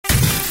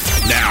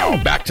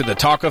Now, back to the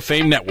Talk of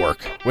Fame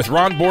Network with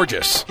Ron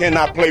Borges.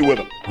 Cannot play with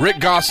him. Rick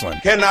Gosselin.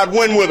 Cannot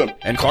win with him.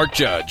 And Clark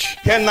Judge.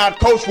 Cannot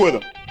coach with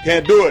him.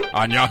 Can't do it.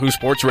 On Yahoo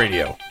Sports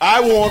Radio. I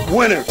want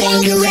winners.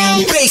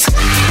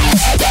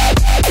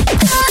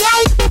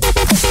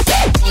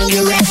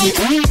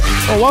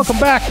 Well, welcome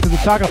back to the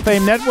Talk of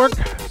Fame Network,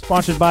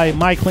 sponsored by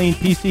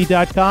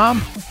MyCleanPC.com.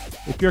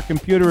 If your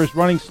computer is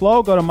running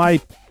slow, go to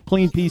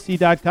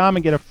MyCleanPC.com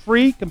and get a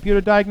free computer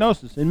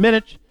diagnosis. In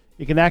minutes,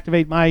 you can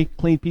activate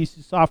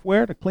MyCleanPC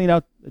software to clean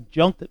out the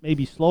junk that may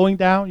be slowing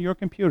down your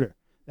computer.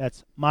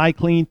 That's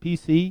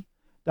MyCleanPC.com.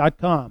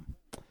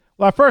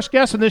 Well, our first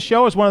guest on this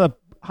show is one of the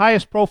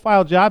highest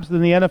profile jobs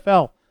in the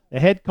NFL, the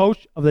head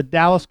coach of the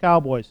Dallas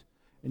Cowboys.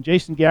 And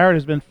Jason Garrett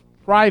has been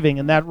thriving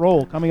in that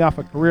role, coming off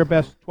a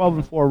career-best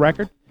 12-4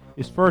 record,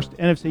 his first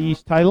NFC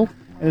East title,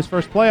 and his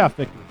first playoff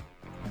victory.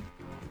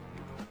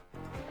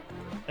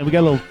 And we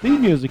got a little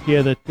theme music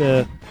here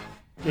that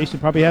Jason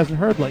probably hasn't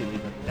heard lately.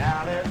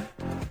 Dallas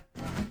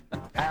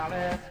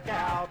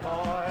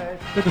Cowboys.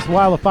 Took us a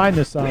while to find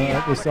this song.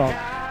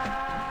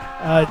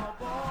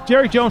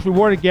 Jerry Jones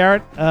rewarded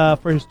Garrett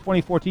for his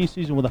 2014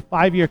 season with a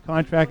 5-year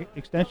contract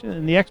extension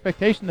and the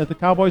expectation that the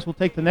Cowboys will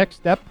take the next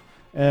step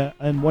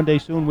and one day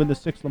soon win the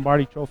 6th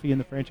Lombardi Trophy in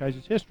the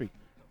franchise's history.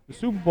 The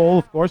Super Bowl,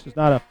 of course, is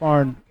not a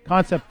foreign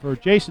concept for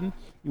Jason.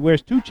 He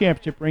wears 2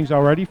 championship rings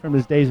already from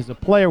his days as a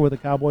player with the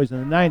Cowboys in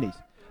the 90s.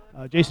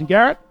 Jason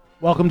Garrett,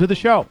 welcome to the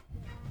show.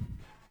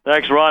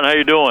 Thanks, Ron. How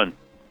you doing?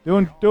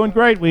 Doing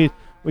great. We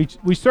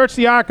searched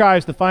the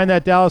archives to find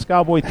that Dallas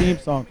Cowboy theme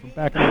song from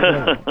back in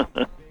the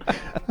day.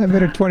 I've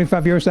been here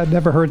 25 years. I've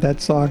never heard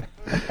that song.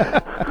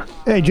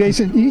 Hey,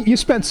 Jason, you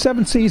spent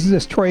 7 seasons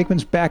as Troy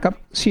Aikman's backup,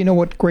 so you know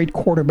what great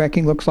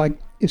quarterbacking looks like.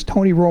 Is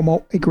Tony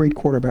Romo a great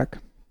quarterback?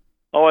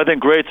 Oh, I think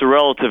great's a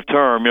relative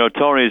term. You know,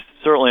 Tony's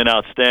certainly an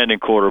outstanding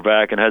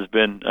quarterback and has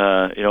been,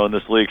 in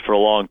this league for a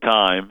long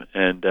time.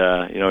 And,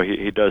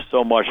 he does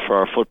so much for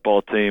our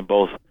football team,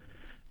 both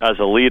as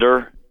a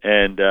leader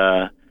and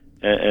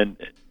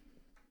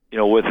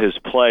with his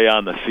play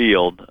on the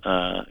field.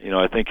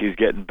 I think he's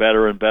getting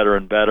better and better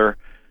and better.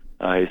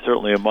 He's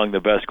certainly among the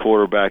best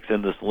quarterbacks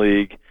in this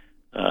league.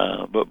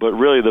 But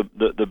really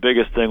the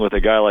biggest thing with a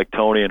guy like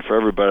Tony and for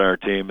everybody on our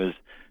team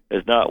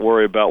is not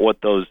worry about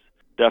what those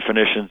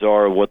definitions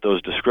are, what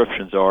those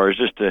descriptions are, is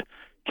just to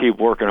keep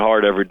working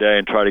hard every day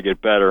and try to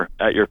get better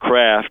at your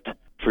craft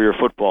for your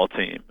football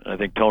team. And I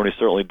think Tony's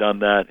certainly done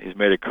that. He's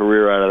made a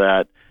career out of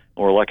that,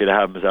 and we're lucky to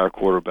have him as our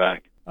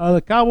quarterback.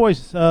 The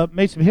Cowboys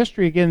made some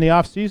history again in the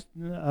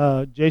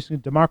offseason. Jason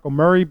DeMarco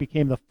Murray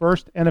became the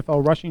first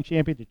NFL rushing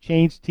champion to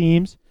change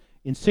teams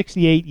in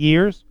 68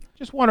 years.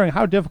 Just wondering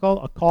how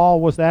difficult a call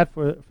was that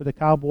for the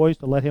Cowboys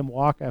to let him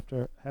walk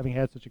after having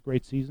had such a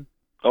great season?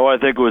 Oh, I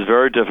think it was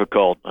very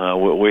difficult.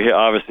 We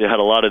obviously had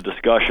a lot of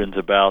discussions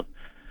about,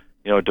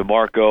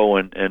 DeMarco,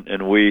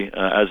 and we,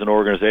 as an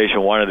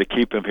organization, wanted to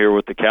keep him here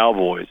with the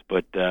Cowboys.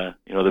 But, the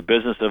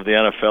business of the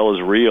NFL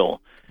is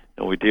real,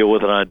 and we deal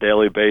with it on a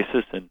daily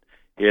basis. And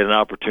he had an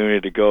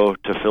opportunity to go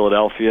to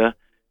Philadelphia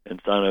and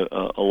sign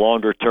a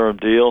longer-term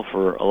deal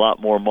for a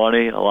lot more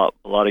money, a lot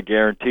of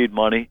guaranteed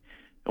money.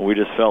 And we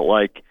just felt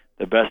like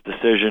the best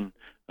decision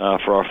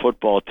for our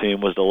football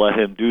team was to let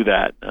him do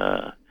that.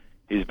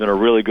 He's been a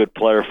really good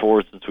player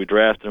for us since we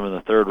drafted him in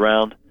the 3rd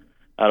round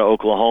out of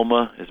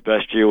Oklahoma. His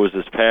best year was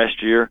this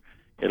past year.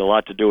 It had a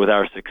lot to do with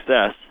our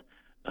success.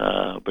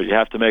 But you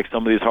have to make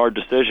some of these hard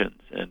decisions.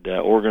 And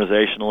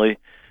organizationally,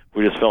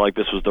 we just felt like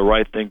this was the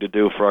right thing to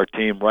do for our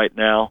team right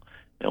now.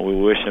 And we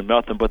wish him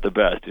nothing but the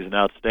best. He's an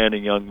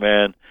outstanding young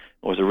man.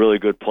 Was a really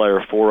good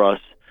player for us.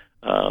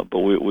 But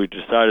we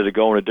decided to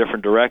go in a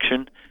different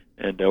direction.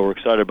 And we're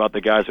excited about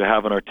the guys we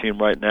have on our team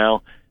right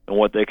now and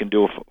what they can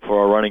do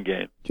for our running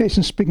game.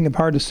 Jason, speaking of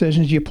hard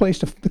decisions,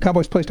 the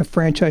Cowboys placed a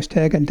franchise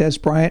tag on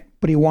Dez Bryant,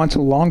 but he wants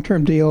a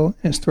long-term deal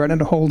and is threatening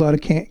to hold out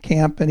of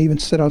camp and even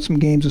sit out some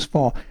games this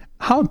fall.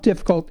 How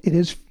difficult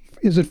is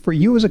it for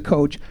you as a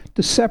coach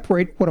to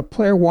separate what a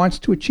player wants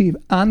to achieve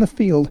on the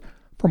field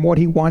from what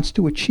he wants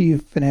to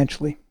achieve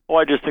financially? Well,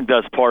 I just think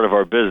that's part of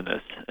our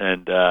business.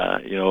 And,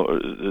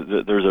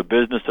 there's a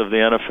business of the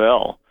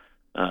NFL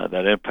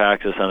that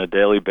impacts us on a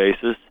daily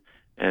basis.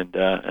 And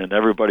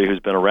everybody who's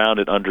been around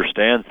it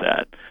understands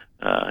that.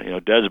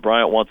 Dez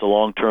Bryant wants a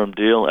long-term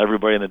deal.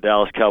 Everybody in the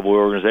Dallas Cowboy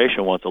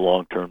organization wants a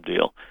long-term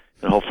deal.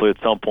 And hopefully at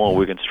some point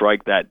we can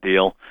strike that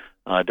deal.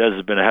 Dez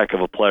has been a heck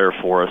of a player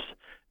for us.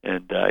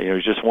 And,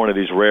 he's just one of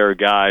these rare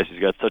guys.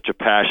 He's got such a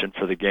passion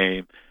for the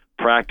game,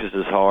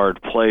 practices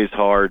hard, plays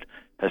hard,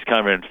 has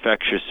kind of an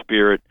infectious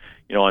spirit,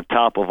 on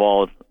top of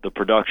all the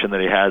production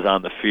that he has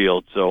on the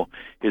field. So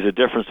he's a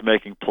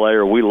difference-making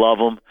player. We love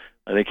him.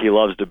 I think he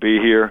loves to be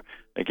here.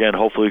 Again,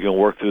 hopefully we can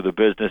work through the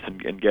business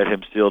and get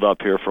him sealed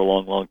up here for a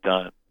long, long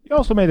time. You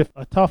also made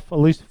a tough, at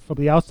least from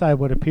the outside,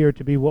 what appeared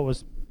to be what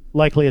was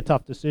likely a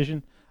tough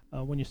decision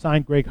when you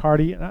signed Greg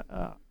Hardy.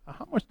 How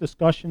much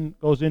discussion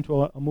goes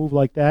into a move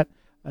like that?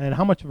 and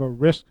how much of a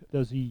risk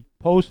does he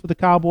pose for the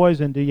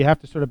Cowboys, and do you have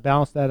to sort of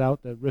balance that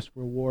out, the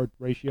risk-reward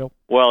ratio?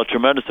 Well, a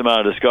tremendous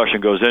amount of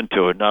discussion goes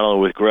into it, not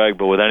only with Greg,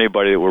 but with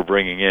anybody that we're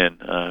bringing in.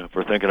 If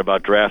we're thinking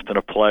about drafting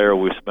a player,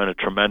 we've spent a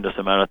tremendous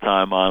amount of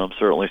time on them,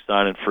 certainly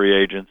signing free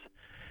agents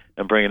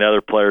and bringing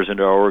other players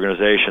into our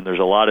organization. There's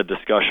a lot of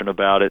discussion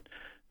about it,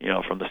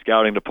 from the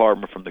scouting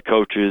department, from the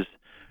coaches,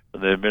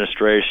 from the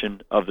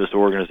administration of this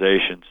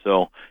organization.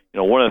 So,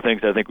 one of the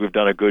things I think we've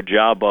done a good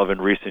job of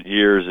in recent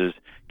years is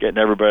getting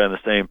everybody on the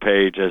same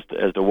page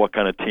as to what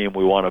kind of team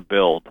we want to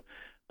build.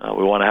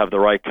 We want to have the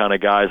right kind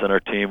of guys on our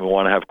team. We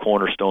want to have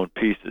cornerstone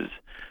pieces.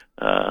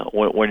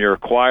 When you're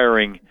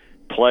acquiring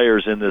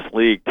players in this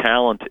league,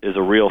 talent is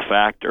a real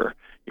factor.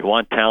 You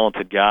want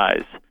talented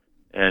guys.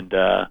 And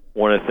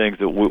one of the things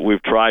that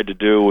we've tried to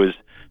do is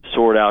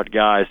sort out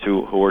guys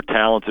who are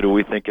talented, who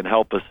we think can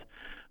help us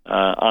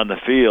on the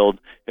field.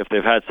 If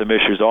they've had some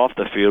issues off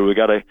the field, we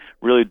got to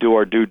really do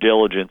our due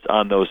diligence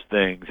on those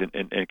things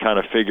and kind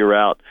of figure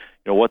out,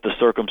 what the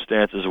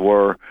circumstances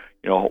were,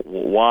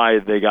 why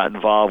they got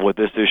involved with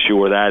this issue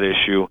or that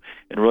issue,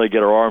 and really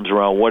get our arms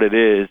around what it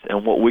is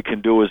and what we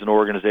can do as an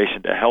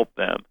organization to help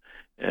them.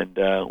 And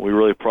we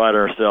really pride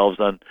ourselves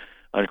on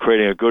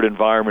creating a good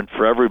environment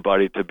for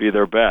everybody to be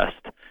their best.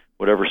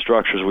 Whatever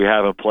structures we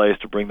have in place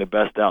to bring the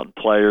best out in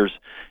players,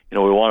 we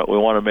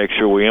want to make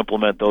sure we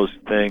implement those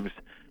things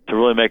to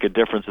really make a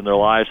difference in their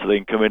lives so they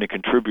can come in and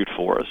contribute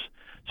for us.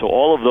 So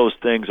all of those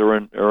things are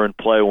in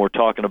play when we're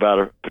talking about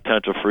a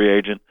potential free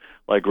agent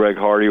like Greg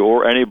Hardy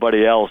or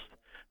anybody else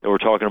that we're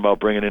talking about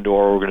bringing into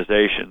our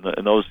organization.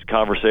 And those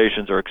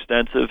conversations are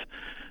extensive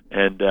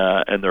and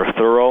they're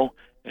thorough,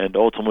 and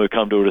ultimately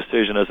come to a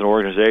decision as an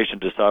organization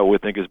to decide what we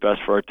think is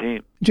best for our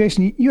team.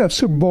 Jason, you have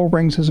Super Bowl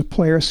rings as a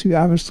player, so you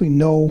obviously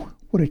know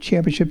what a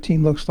championship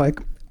team looks like.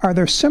 Are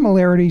there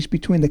similarities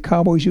between the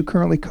Cowboys you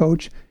currently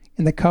coach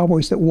and the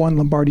Cowboys that won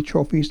Lombardi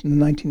trophies in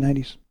the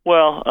 1990s?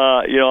 Well,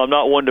 I'm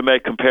not one to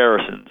make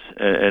comparisons,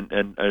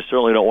 and I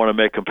certainly don't want to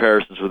make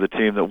comparisons with a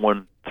team that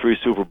won 3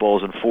 Super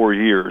Bowls in 4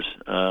 years.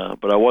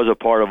 But I was a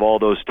part of all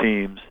those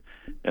teams,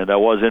 and I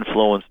was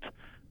influenced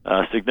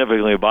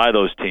significantly by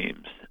those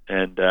teams.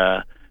 And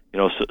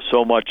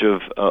so much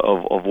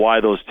of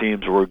why those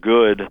teams were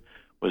good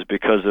was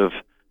because of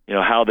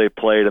how they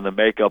played and the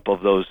makeup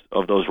of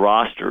those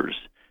rosters,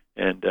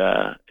 and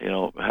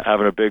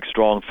having a big,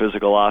 strong,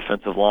 physical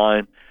offensive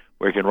line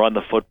where you can run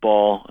the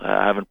football,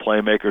 having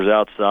playmakers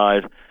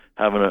outside,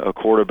 having a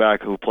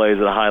quarterback who plays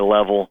at a high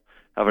level,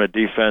 having a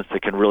defense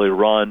that can really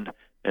run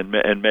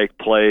and make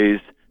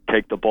plays,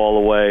 take the ball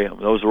away. I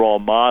mean, those are all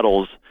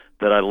models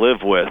that I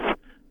live with,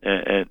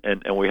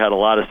 and we had a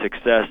lot of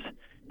success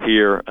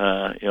here,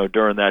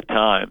 during that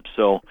time.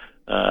 So,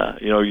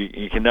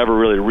 you can never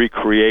really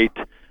recreate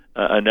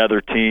another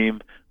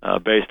team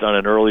based on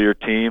an earlier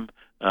team,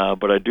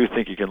 but I do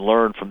think you can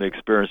learn from the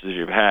experiences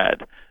you've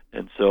had.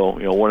 And so,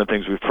 one of the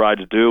things we've tried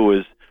to do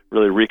is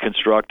really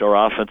reconstruct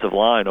our offensive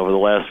line over the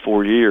last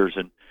 4 years,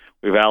 and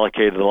we've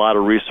allocated a lot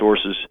of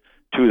resources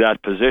to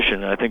that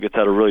position. And I think it's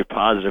had a really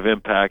positive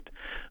impact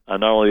on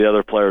not only the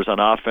other players on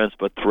offense,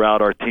 but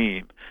throughout our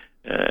team.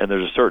 And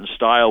there's a certain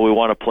style we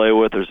want to play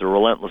with. There's a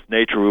relentless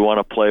nature we want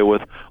to play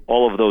with.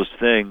 All of those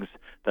things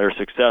that are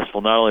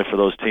successful, not only for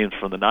those teams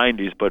from the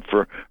 90s, but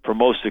for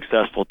most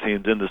successful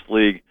teams in this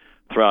league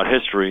throughout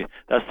history.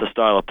 That's the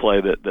style of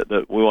play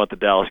that we want the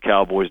Dallas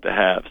Cowboys to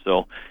have.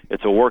 So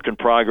it's a work in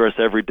progress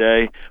every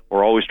day.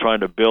 We're always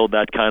trying to build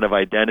that kind of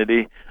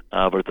identity,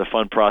 but it's a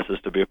fun process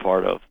to be a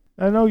part of.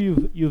 I know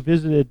you've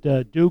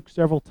visited Duke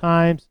several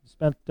times,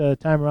 spent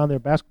time around their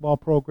basketball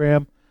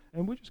program,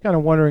 and we're just kind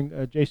of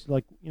wondering,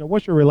 Jason,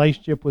 what's your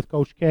relationship with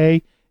Coach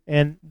K,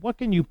 and what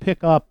can you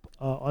pick up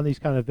on these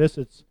kind of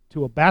visits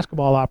to a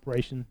basketball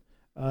operation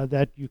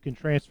that you can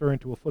transfer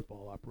into a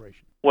football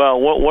operation? Well,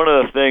 one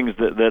of the things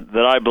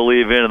that I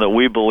believe in and that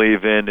we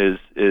believe in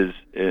is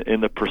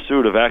in the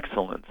pursuit of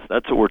excellence.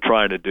 That's what we're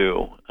trying to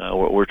do.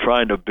 We're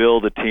trying to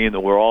build a team that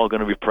we're all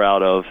going to be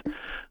proud of,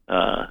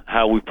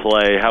 how we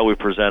play, how we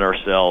present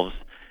ourselves,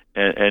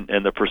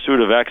 and the pursuit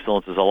of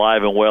excellence is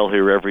alive and well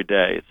here every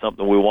day. It's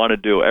something we want to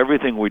do.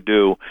 Everything we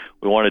do,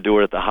 we want to do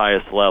it at the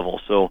highest level.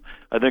 So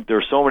I think there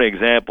are so many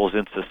examples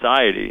in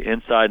society,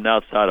 inside and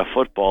outside of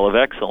football, of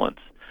excellence.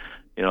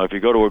 If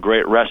you go to a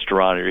great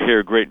restaurant or you hear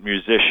a great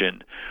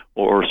musician,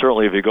 or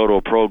certainly if you go to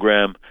a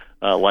program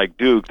like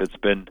Duke that's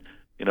been,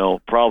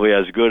 probably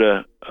as good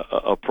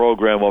a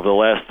program over the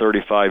last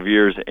 35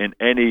 years in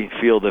any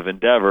field of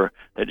endeavor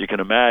that you can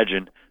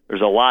imagine,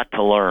 there's a lot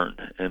to learn.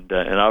 And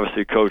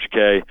obviously Coach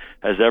K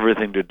has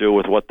everything to do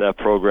with what that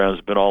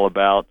program's been all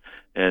about.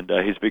 And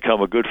he's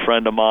become a good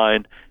friend of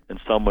mine and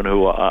someone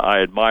who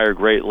I admire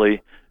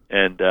greatly.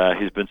 And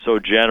he's been so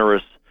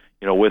generous,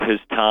 with his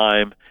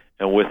time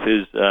and with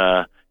his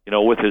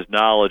with his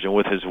knowledge and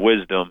with his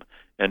wisdom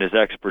and his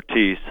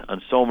expertise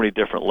on so many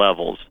different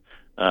levels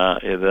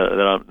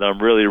that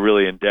I'm really,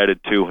 really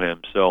indebted to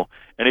him. So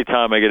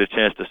anytime I get a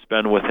chance to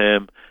spend with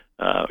him,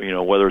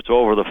 whether it's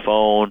over the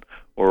phone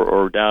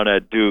or down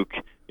at Duke,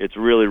 it's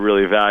really,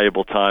 really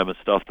valuable time and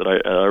stuff that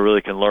I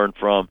really can learn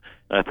from,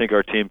 and I think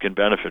our team can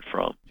benefit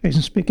from.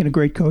 Jason, speaking of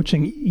great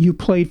coaching, you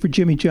played for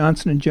Jimmy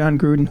Johnson and John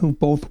Gruden, who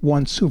both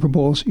won Super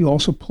Bowls. You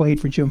also played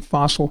for Jim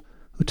Fassel,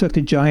 who took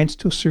the Giants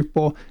to a Super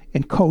Bowl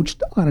and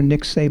coached on a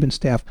Nick Saban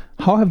staff.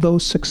 How have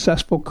those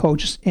successful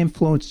coaches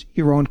influenced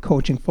your own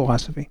coaching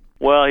philosophy?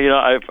 Well,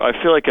 I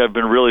feel like I've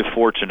been really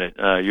fortunate.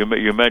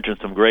 You mentioned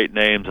some great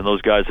names, and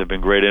those guys have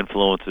been great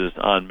influences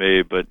on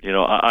me. But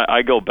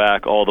I go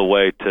back all the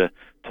way to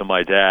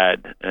my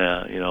dad.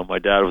 My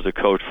dad was a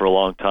coach for a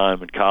long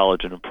time in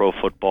college and in pro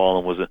football,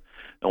 and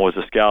was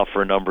a scout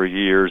for a number of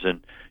years.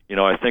 And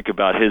I think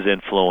about his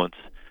influence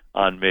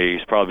on me.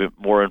 He's probably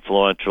more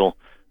influential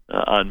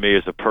on me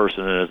as a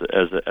person and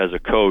as a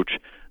coach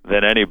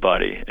than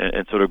anybody.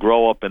 And so to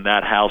grow up in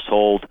that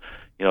household,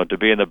 to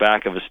be in the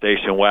back of a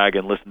station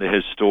wagon, listen to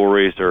his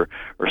stories or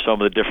some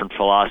of the different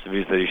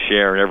philosophies that he's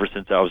sharing ever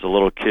since I was a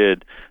little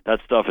kid, that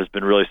stuff has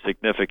been really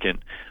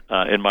significant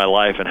in my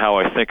life and how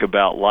I think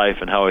about life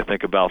and how I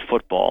think about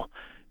football.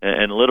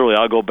 And literally,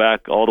 I'll go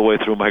back all the way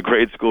through my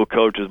grade school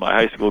coaches, my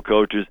high school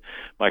coaches,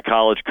 my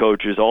college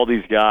coaches, all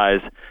these guys.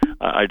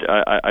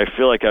 I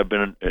feel like I've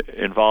been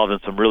involved in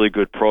some really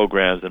good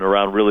programs and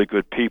around really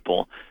good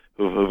people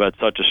who've had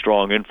such a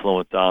strong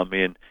influence on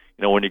me. And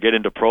when you get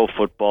into pro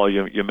football,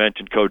 you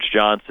mentioned Coach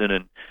Johnson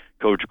and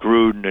Coach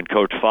Gruden and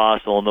Coach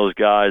Fassel and those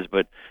guys,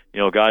 but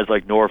guys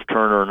like Norv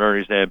Turner and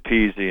Ernie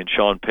Zampese and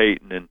Sean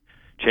Payton and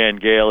Chan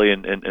Gailey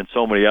and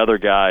so many other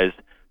guys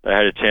that I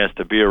had a chance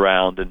to be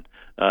around. And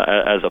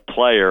as a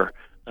player,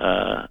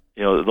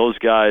 those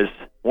guys,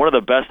 one of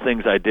the best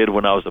things I did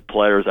when I was a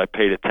player is I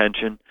paid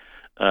attention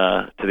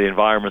to the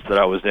environments that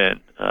I was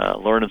in,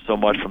 learning so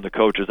much from the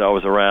coaches I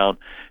was around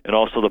and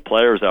also the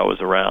players I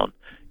was around.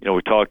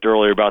 We talked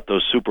earlier about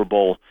those Super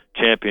Bowl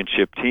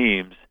championship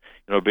teams.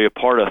 Be a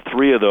part of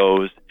 3 of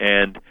those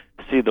and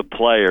see the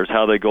players,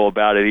 how they go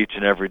about it each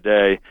and every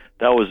day.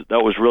 That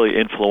was really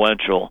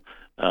influential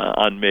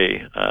on me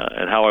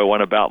and how I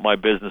went about my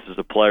business as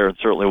a player, and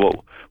certainly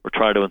what we're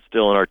trying to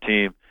instill in our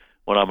team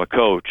when I'm a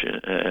coach.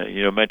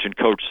 Mentioned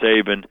Coach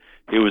Saban.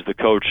 He was the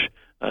coach,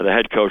 the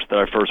head coach that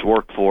I first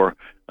worked for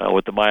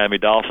with the Miami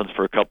Dolphins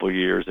for a couple of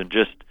years, and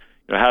just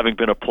having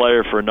been a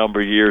player for a number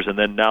of years, and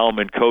then now I'm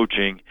in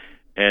coaching.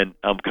 And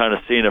I'm kind of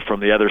seeing it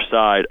from the other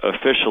side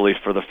officially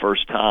for the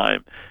first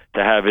time.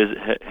 To have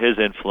his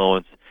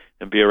influence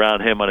and be around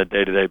him on a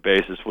day-to-day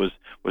basis was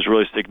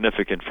really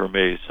significant for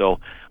me. So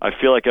I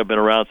feel like I've been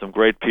around some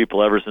great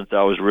people ever since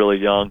I was really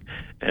young,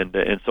 and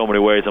in so many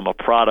ways I'm a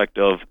product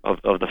of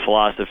the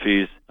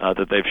philosophies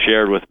that they've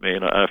shared with me,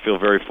 and I feel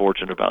very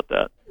fortunate about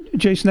that.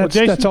 Jason,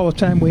 that's all the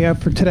time we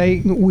have for today.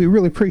 We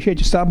really appreciate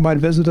you stopping by to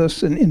visit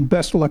us, and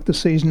best of luck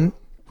this season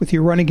with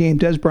your running game,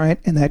 Des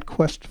Bryant, and that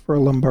quest for a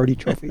Lombardi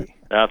Trophy.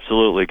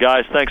 Absolutely.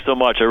 Guys, thanks so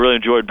much. I really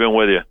enjoyed being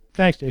with you.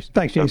 Thanks, Jason.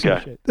 Thanks, Jason.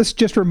 Okay. This is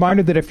just a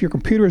reminder that if your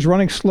computer is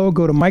running slow,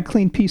 go to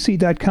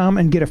mycleanpc.com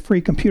and get a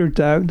free computer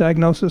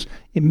diagnosis.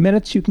 In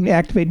minutes, you can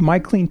activate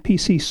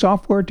MyCleanPC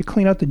software to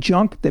clean out the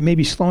junk that may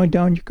be slowing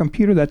down your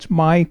computer. That's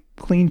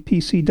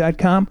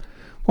mycleanpc.com.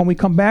 When we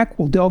come back,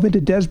 we'll delve into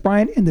Des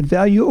Bryant and the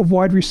value of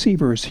wide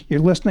receivers.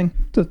 You're listening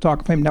to the Talk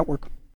of Fame Network.